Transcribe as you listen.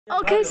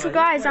Okay, so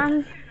guys,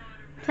 I'm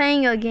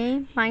playing a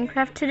game,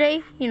 Minecraft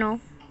today.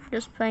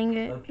 Just playing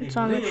it. It's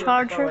on the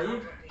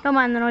charger. Don't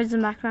mind the noise in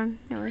the background.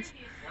 Anyways,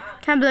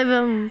 can't believe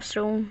I'm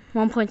still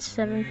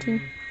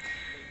 1.17.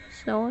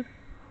 So,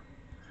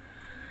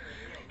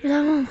 I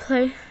want to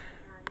play.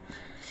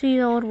 See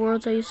the old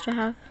worlds I used to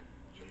have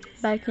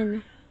back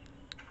in.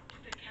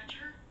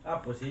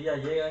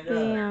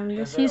 Damn,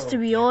 this used to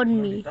be old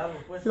me.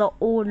 The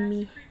old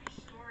me.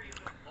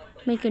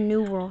 Make a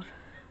new world.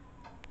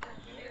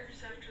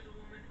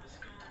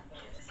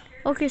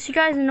 Okay, so you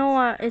guys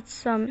know it's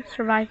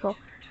survival.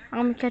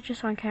 I'm gonna catch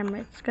this on camera.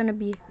 It's gonna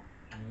be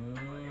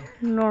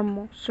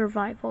normal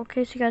survival.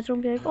 Okay, so you guys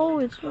don't be like, oh,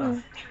 it's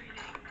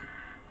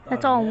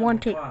that's all in one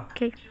take.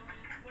 Okay.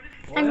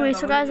 Anyway,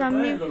 so guys,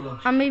 I'm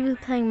maybe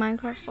playing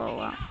Minecraft for a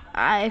while.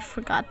 I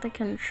forgot the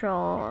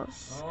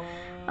controls.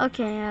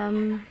 Okay,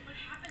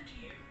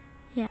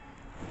 yeah.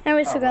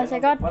 Anyway, so guys, I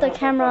got the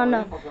camera on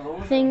the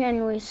thing.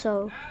 Anyway,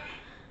 so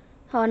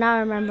now I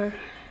remember.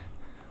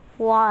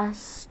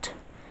 Lost.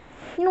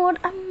 You know what?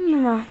 I'm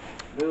gonna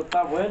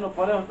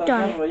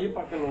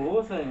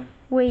done.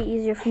 Way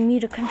easier for me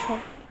to control.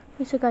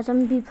 Okay, so guys,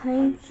 I'm gonna be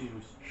playing,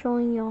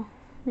 showing y'all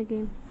the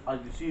game. Are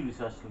you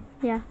serious, Ashley?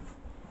 Yeah,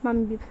 I'm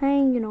gonna be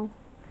playing,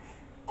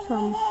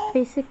 some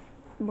basic,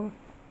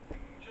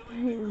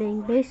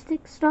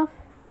 basic stuff.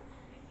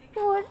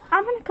 You know what?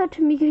 I'm gonna cut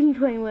to me getting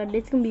 20 wood.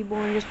 It's gonna be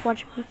boring just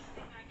watching me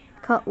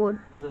cut wood.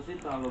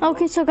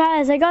 Okay, so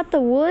guys, I got the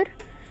wood.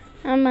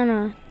 I'm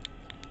gonna,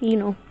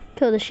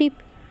 kill the sheep.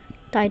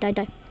 Die.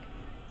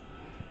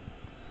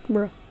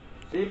 Bro.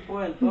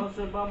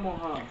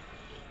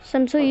 So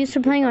I'm so used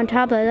to playing on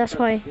tablet, that's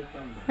why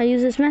I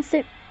use this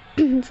method.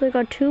 So I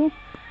got 2.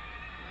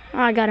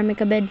 I gotta make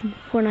a bed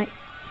for night.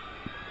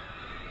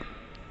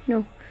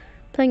 No.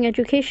 Playing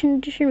education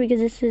edition because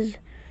this is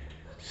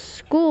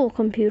school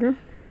computer.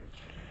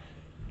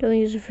 Don't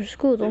use it for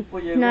school though.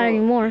 Not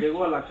anymore.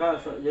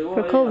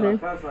 For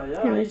COVID.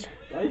 Anyways.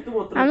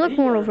 I'm looking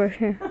more over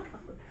here.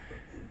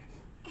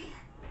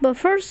 But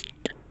first,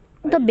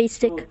 the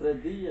basic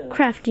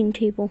crafting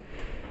table.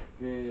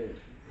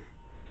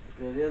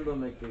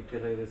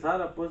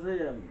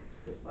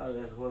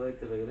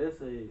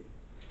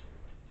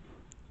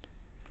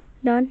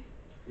 Done.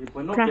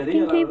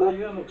 Crafting table.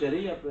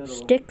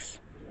 Sticks.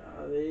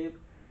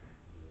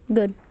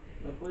 Good.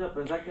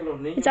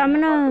 I'm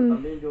gonna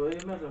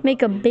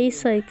make a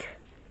base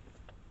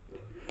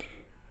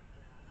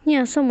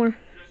somewhere.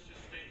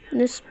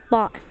 This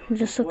spot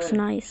just looks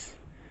nice.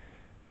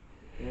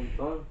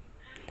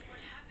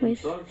 Wait,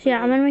 so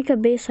yeah, I'm gonna make a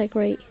base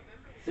right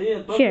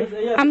here.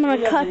 I'm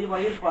gonna cut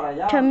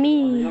to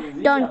me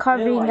done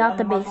carving out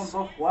the base.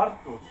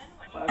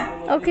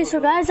 Okay, so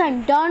guys,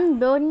 I'm done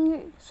building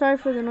it. Sorry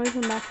for the noise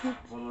in the background.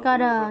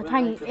 Got a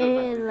tiny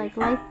light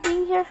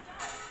thing here,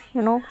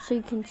 so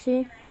you can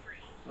see.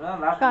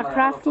 Got a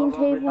crafting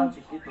table.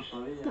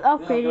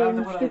 Upgrade it in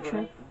the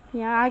future.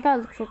 Yeah, I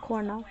gotta look for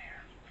coal now.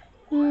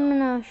 I'm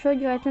gonna show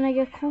you guys when I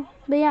get coal.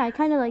 But yeah, I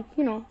kind of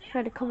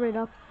try to cover it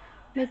up,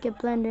 make it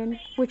blend in,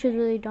 which is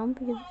really dumb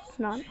because it's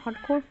not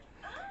hardcore.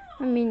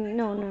 I mean,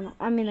 no.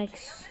 I mean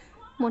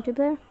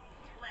multiplayer.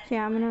 So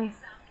yeah, I'm gonna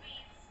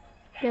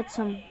get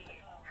some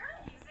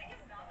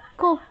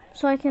coal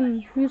so I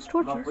can use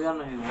torches.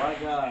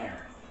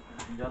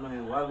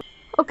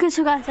 Okay,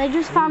 so guys, I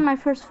just found my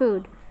first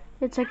food.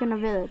 It's in a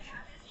village.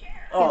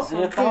 Yes,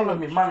 like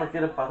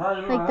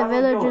the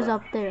village is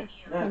up there,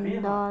 and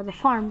the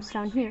farm's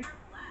down here.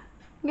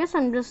 I guess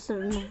I'm just,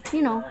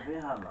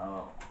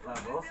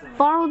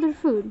 borrow their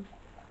food.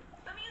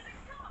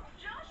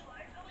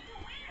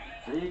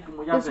 This is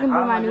gonna be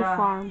my new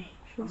farm.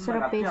 Should set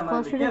up base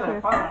closer to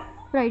here.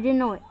 But I didn't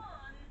know it.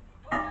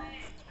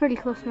 It's pretty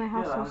close to my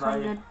house, so it's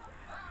not good.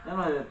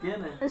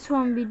 That's what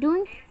I'm gonna be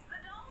doing.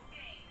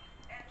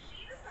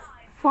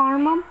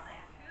 Farm them.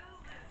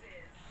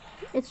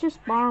 It's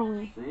just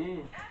borrowing.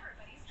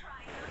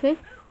 Okay?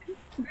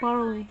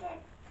 Borrowing.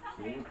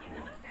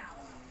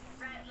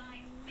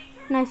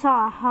 And I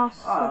saw a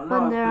house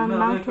up there on the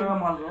mountain.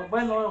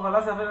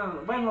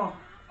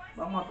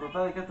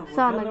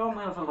 Saw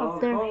up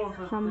there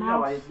some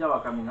house.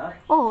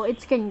 Oh,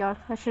 it's getting dark.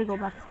 I should go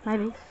back to my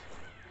base.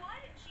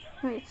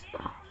 Wait.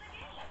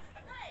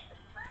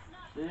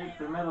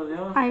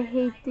 I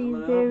hate these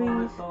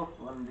berries.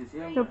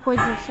 They're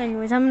poisonous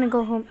anyways. I'm gonna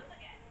go home.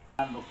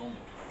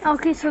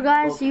 Okay, so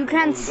guys, you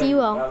can't see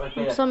well.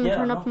 So I'm gonna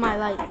turn up my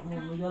light.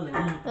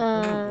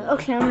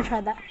 Okay, I'm gonna try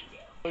that.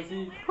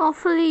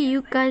 Hopefully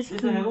you guys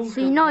can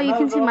see. No, you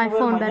can see my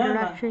phone better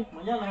actually.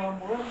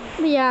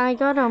 But yeah, I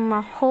got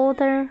a hole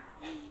there,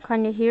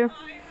 kinda here.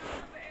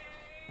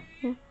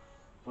 Yeah.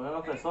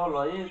 I'm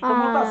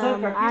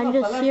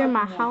just here in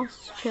my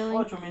house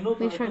chilling.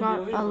 Make sure I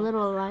got a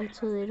little light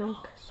so they don't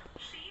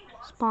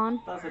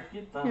spawn.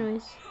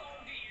 Anyways,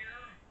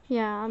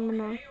 yeah, I'm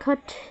gonna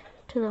cut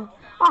to the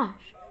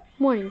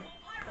morning.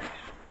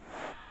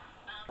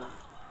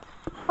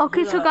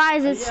 Okay, so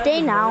guys, it's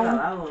day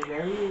now.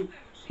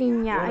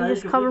 And yeah, I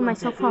just covered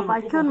myself up. I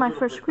killed my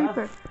first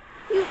creeper.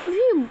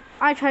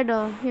 I tried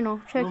to,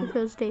 check if it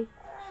was day.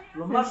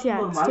 Lo más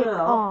normal le ha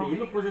dado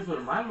pilo, pues es su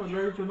hermano. Le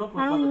ha dicho, no,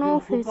 pues I don't know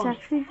if it's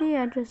actually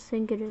there, I just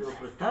think it is.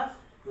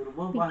 Pero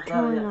vos vas a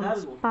estar ahí a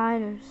cargo.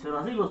 Spiders. Pero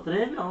así los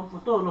tres, no,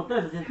 pues todos los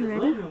tres se sienten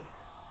dueños.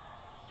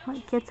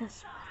 Get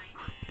this.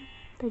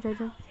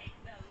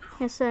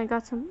 Yes, I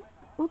got some.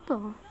 What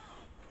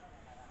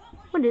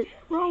is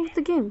wrong with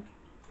the game?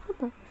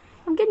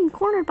 I'm getting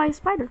cornered by a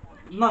spider.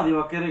 Nadie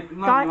va a querer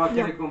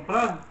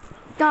comprar.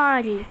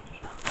 Got it.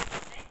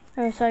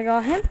 Alright, so I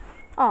got him.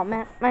 Oh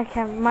man, my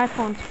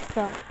phone's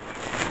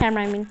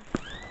camera, I mean.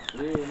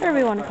 Whatever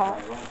you want to call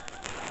it.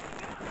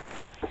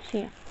 So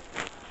yeah.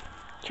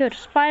 Killed a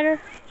spider.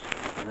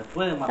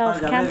 That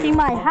was camping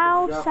my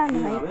house at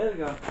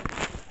night.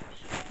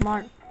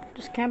 Smart.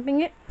 Just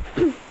camping it.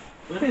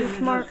 Pretty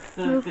smart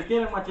move.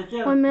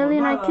 1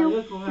 million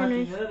IQ.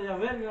 Anyways, I'm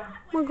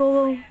gonna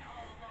go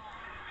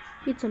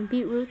eat some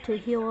beetroot to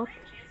heal up.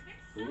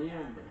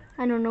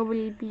 I know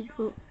nobody eats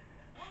beetroot.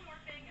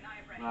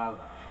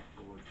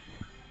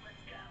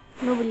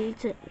 Nobody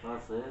eats it.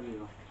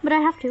 But I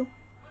have to.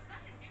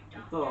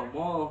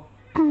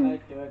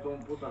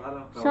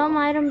 Some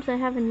items I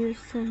haven't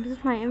used. This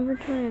is my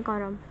inventory. I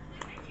got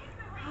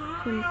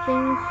some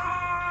things.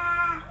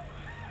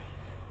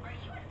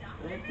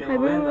 My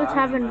beetroots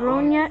haven't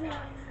grown yet.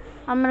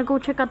 I'm gonna go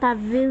check out that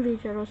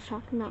village I was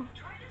talking about.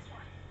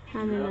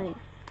 I mean, like,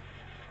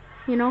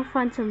 you know,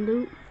 find some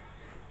loot.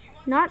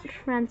 Not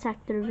ransack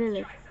the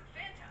village.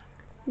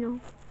 You know,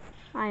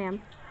 I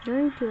am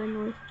going to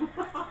anyway.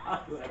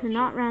 To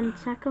not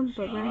ransack them,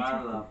 but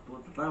ransack them.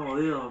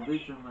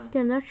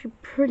 Damn, they're actually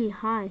pretty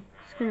high.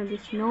 It's gonna be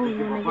snowing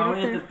when I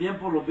get up there.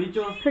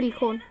 Pretty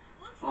cold.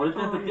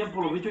 Ahorita este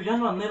tiempo los bichos ya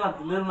no anhelan a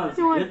tener una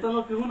bicicleta,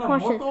 no que es una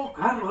moto o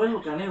carro, es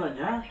lo que anhelan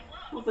ya.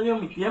 Puta, yo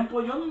en mi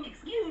tiempo, yo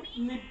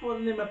ni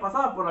me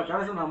pasaba por la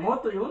cabeza una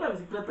moto, yo una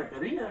bicicleta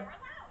quería.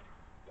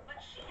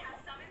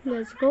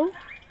 Let's go.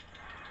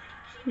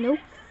 Nope.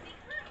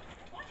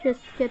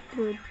 Just get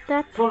through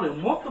that. Solo en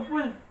moto,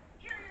 pues.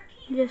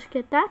 Just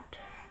get that.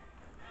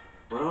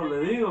 Por eso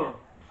le digo.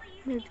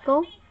 Let's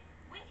go.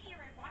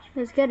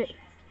 Let's get it.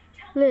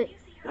 Look.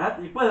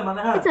 ¿Y puede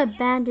manejar? It's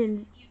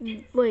abandoned.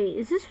 Wait,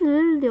 is this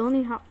literally the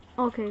only house?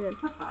 Okay, good.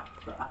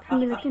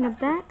 Can you look in the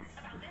back?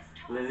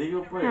 Le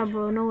digo, pues. Yeah,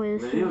 bro, no way.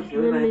 This is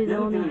literally the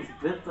only.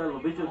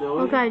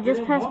 Okay, I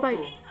just passed by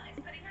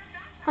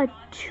a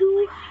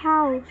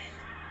 2-house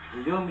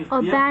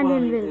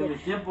abandoned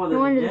village. No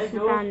wonder this is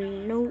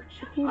abandoned. No,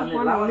 who would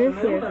want to live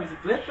here?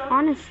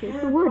 Honestly,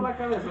 who would?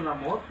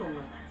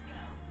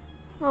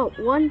 Oh,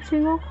 1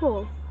 single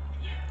coal.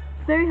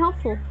 Very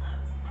helpful.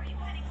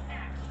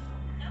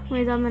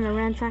 Wait, I'm gonna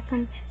ransack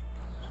them.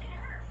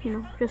 You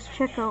know, just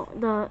check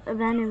out the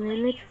abandoned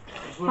village.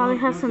 Probably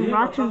have some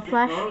rotten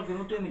flesh.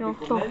 You know,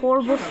 the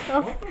horrible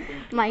stuff.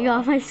 My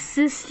god, my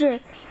sister.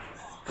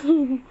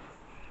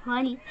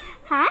 Honey.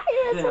 Hi,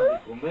 Rosa.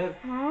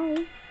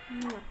 Hi.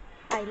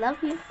 I love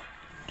you.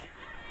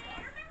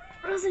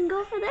 Rosen,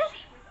 go for this.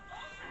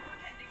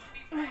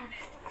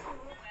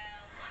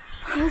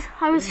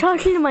 I was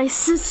talking to my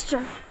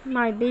sister.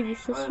 My baby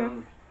sister.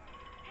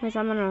 Guys,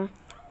 I'm gonna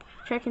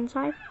check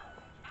inside.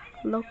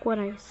 Look what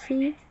I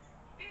see.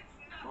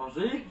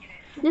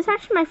 This is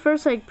actually my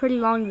first like pretty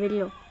long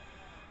video.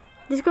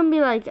 This is gonna be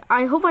like,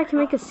 I hope I can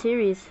make a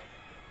series.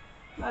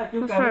 That's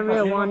what I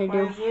really want to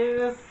do.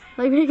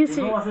 Like make a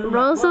series.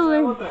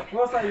 Rosalind.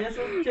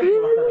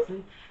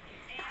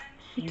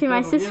 Okay,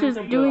 my sister's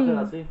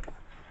doing.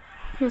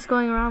 Just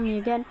going around me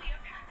again.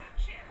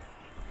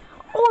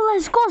 Oh,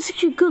 let's go! It's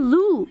actually good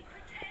loot.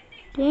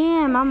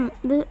 Damn,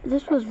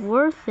 this was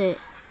worth it.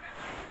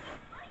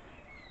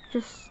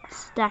 Just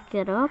stack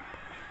it up.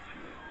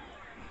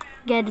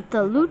 Get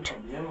the loot.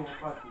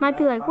 Might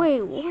be like,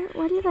 wait,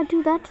 why do you gotta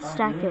do that to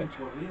stack it?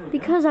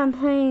 Because I'm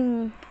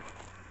playing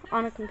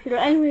on a computer.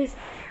 Anyways,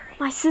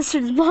 my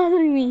sister's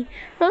bothering me.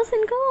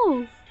 Rosen,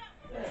 go.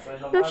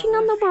 Go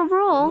chingando,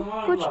 bro.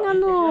 Go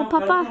chingando,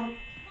 papa.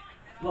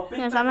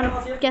 Yes, I'm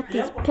gonna get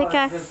these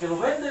pickaxe.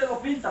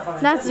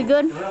 That's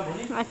good.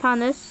 I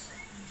found this.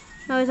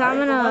 Anyways, I'm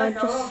gonna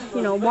just,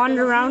 you know,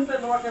 wander around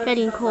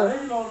getting coal.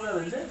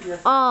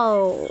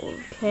 Oh,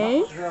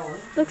 okay.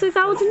 Looks like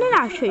that wasn't it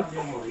actually.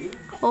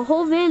 A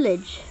whole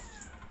village.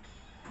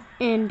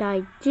 And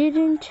I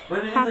didn't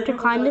have to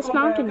climb this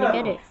mountain to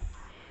get it.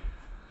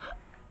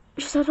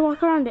 Just had to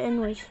walk around it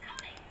anyways.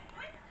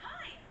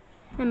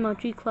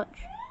 MLG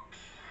clutch.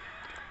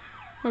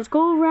 Let's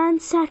go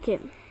ransack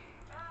it.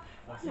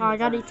 Oh, I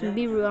gotta eat some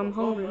beetroot, I'm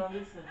hungry.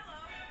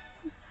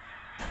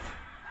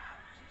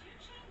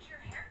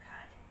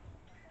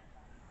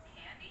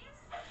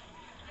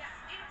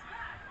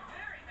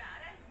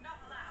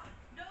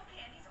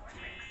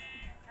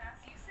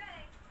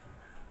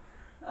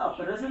 No,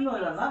 pero ese no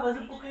era nada,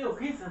 ese es porque yo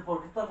quise,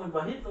 porque está muy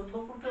bajito,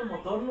 no porque el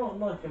motor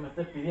no es que me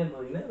esté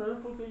pidiendo dinero, es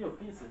porque yo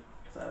quise.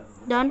 O sea,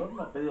 el motor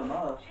no ha pedido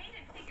nada.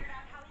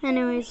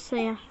 Anyways, so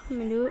yeah, I'm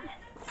gonna do it.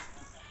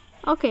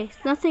 Okay,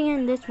 nothing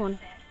in this one.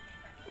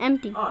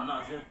 Empty. Oh,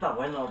 no, sí está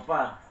bueno,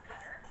 pa.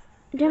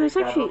 Damn, it's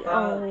actually,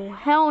 oh,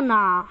 hell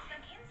nah.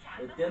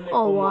 Tiene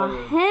Oh, como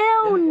hell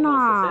tiene como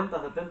nah.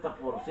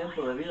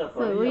 60-70% de vida Wait,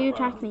 todavía will you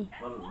para, attack me?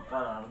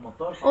 para el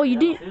motor. Oh, you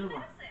que ya did? no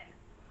sirva.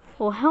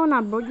 Oh, hell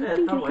nah, bro. You think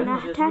Está you can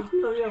bueno, attack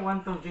me? todavía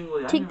aguanta un chingo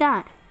de Take años.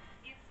 that.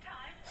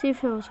 See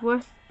if it was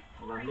worth.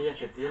 Las millas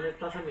que tiene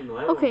está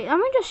seminuevo. Okay, I'm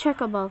gonna just check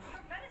above.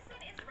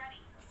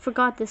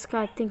 Forgot this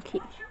guy think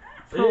he.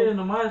 Sí,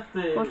 nomás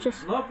Watch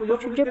this. no, pues yo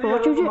Watch your porque jip, quería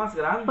watch your algo jip. más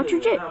grande, Watch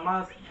your jip. era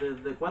más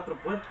de 4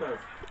 puertas.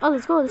 Oh,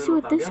 let's go. Let's see Pero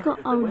what this también go.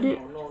 porque Oh, este the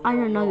güey no,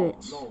 iron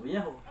nuggets. No,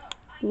 viejo.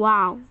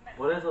 Wow.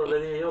 Por eso le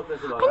dije yo que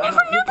se lo I never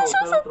agarra así knew para this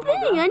was buscar a otro más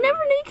thing. I grande.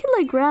 never knew you could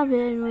like grab it.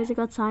 Anyways, I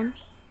got time.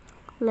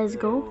 Let's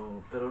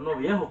go. Pero no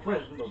viejo,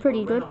 pues.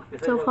 Pretty por lo good menos que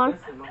sea so igual far. que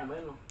ese, más o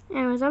menos.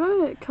 Anyways, I'm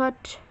gonna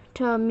cut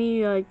to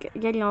me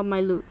getting all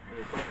my loot.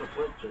 De 4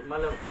 puertas. Más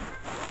le-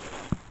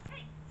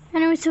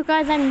 Anyway, so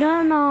guys, I'm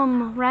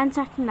done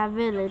ransacking that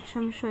village.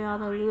 I'm gonna show you all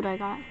the loot I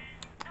got.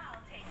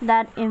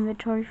 That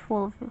inventory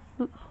full of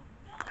loot.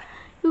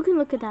 You can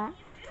look at that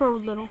for a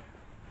little.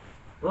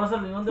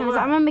 Rosalie, ¿dónde Anyways,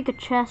 vas? I'm gonna make a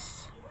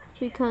chest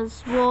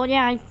because, well,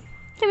 yeah, I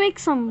can make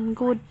some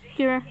good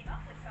here.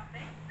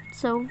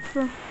 So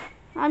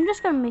I'm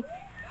just gonna make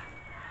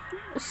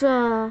this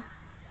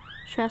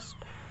chest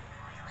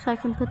so I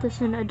can put this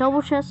in a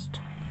double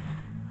chest.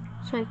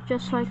 So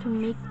I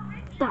can make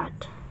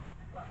that.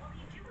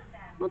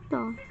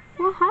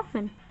 What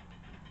happened?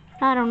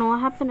 I don't know what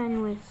happened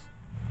anyways.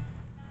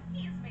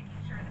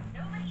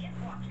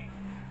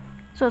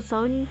 So it's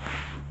loading.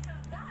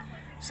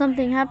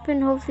 Something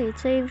happened, hopefully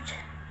it's saved.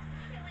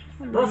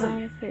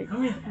 Rosalie,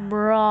 come here.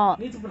 Bro.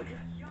 Need to put it.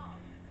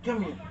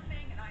 Come here.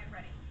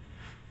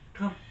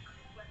 Come.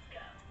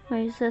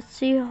 Wait, let's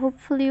see,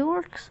 hopefully it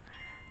works.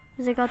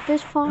 Because I got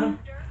this far. Come.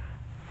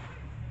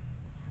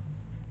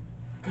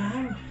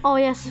 Come. Oh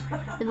yes,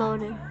 it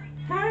loaded.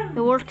 It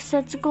works,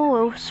 let's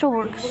go, it still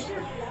works.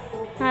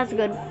 That's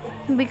good.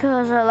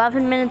 Because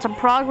 11 minutes of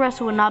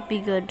progress would not be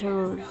good to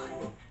lose.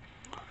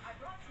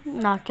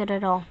 Not good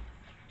at all.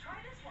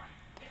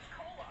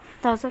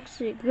 That was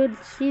actually a good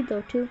seed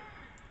though too.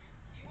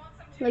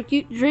 Like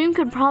Dream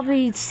could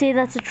probably say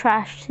that's a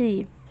trash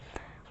seed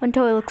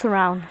until he looks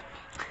around.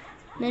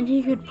 Then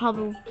he could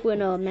probably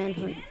win a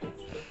manhunt.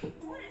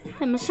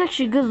 And it's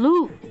actually good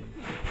loot.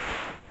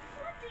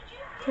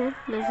 Okay,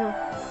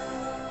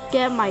 let's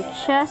get my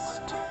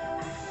chest.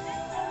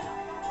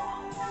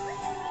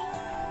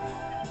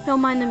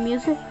 Don't mind the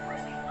music.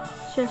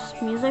 It's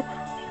just music.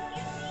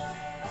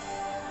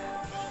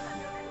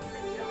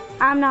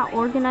 I'm not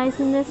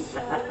organizing this.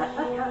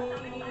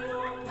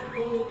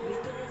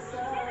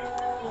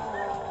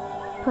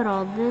 Put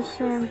all this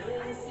in.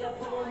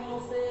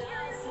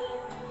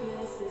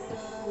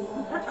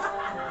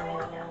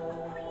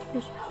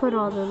 Just put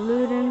all the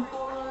loot in.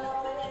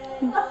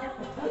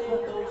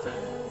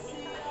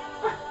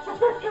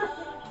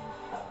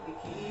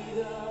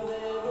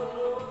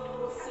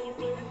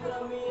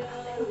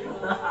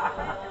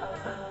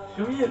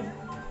 Come here.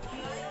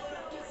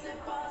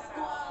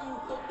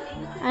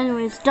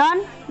 Anyways,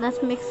 done.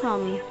 Let's make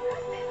some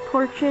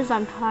torches.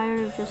 I'm tired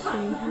of just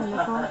sitting in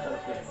the phone.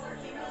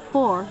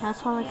 4,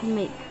 that's all I can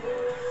make.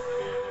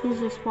 Use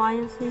this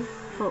wisely.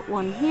 Put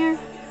 1 here.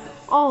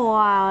 Oh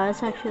wow,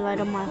 that's actually light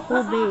up my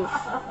whole base.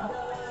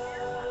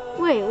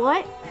 Wait,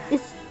 what?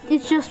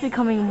 It's just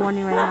becoming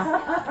morning right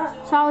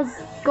now. So I was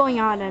going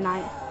out at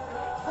night.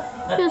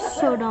 Just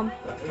so dumb.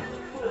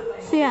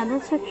 So yeah,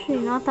 that's actually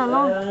not that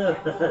long.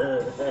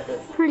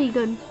 Pretty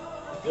good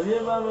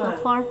so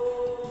far.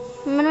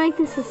 I'm gonna make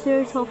this a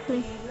series,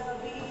 hopefully.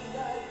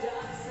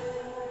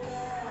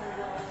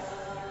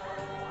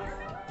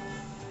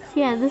 So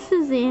yeah, this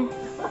is the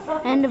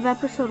end of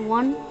episode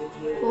 1.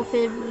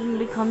 Hopefully it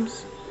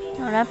becomes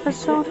an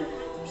episode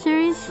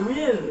series. Come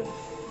here.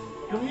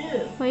 Come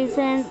here. Please,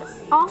 and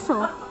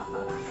also,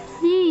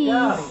 please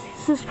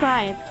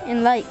subscribe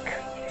and like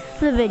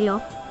the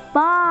video.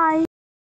 Bye!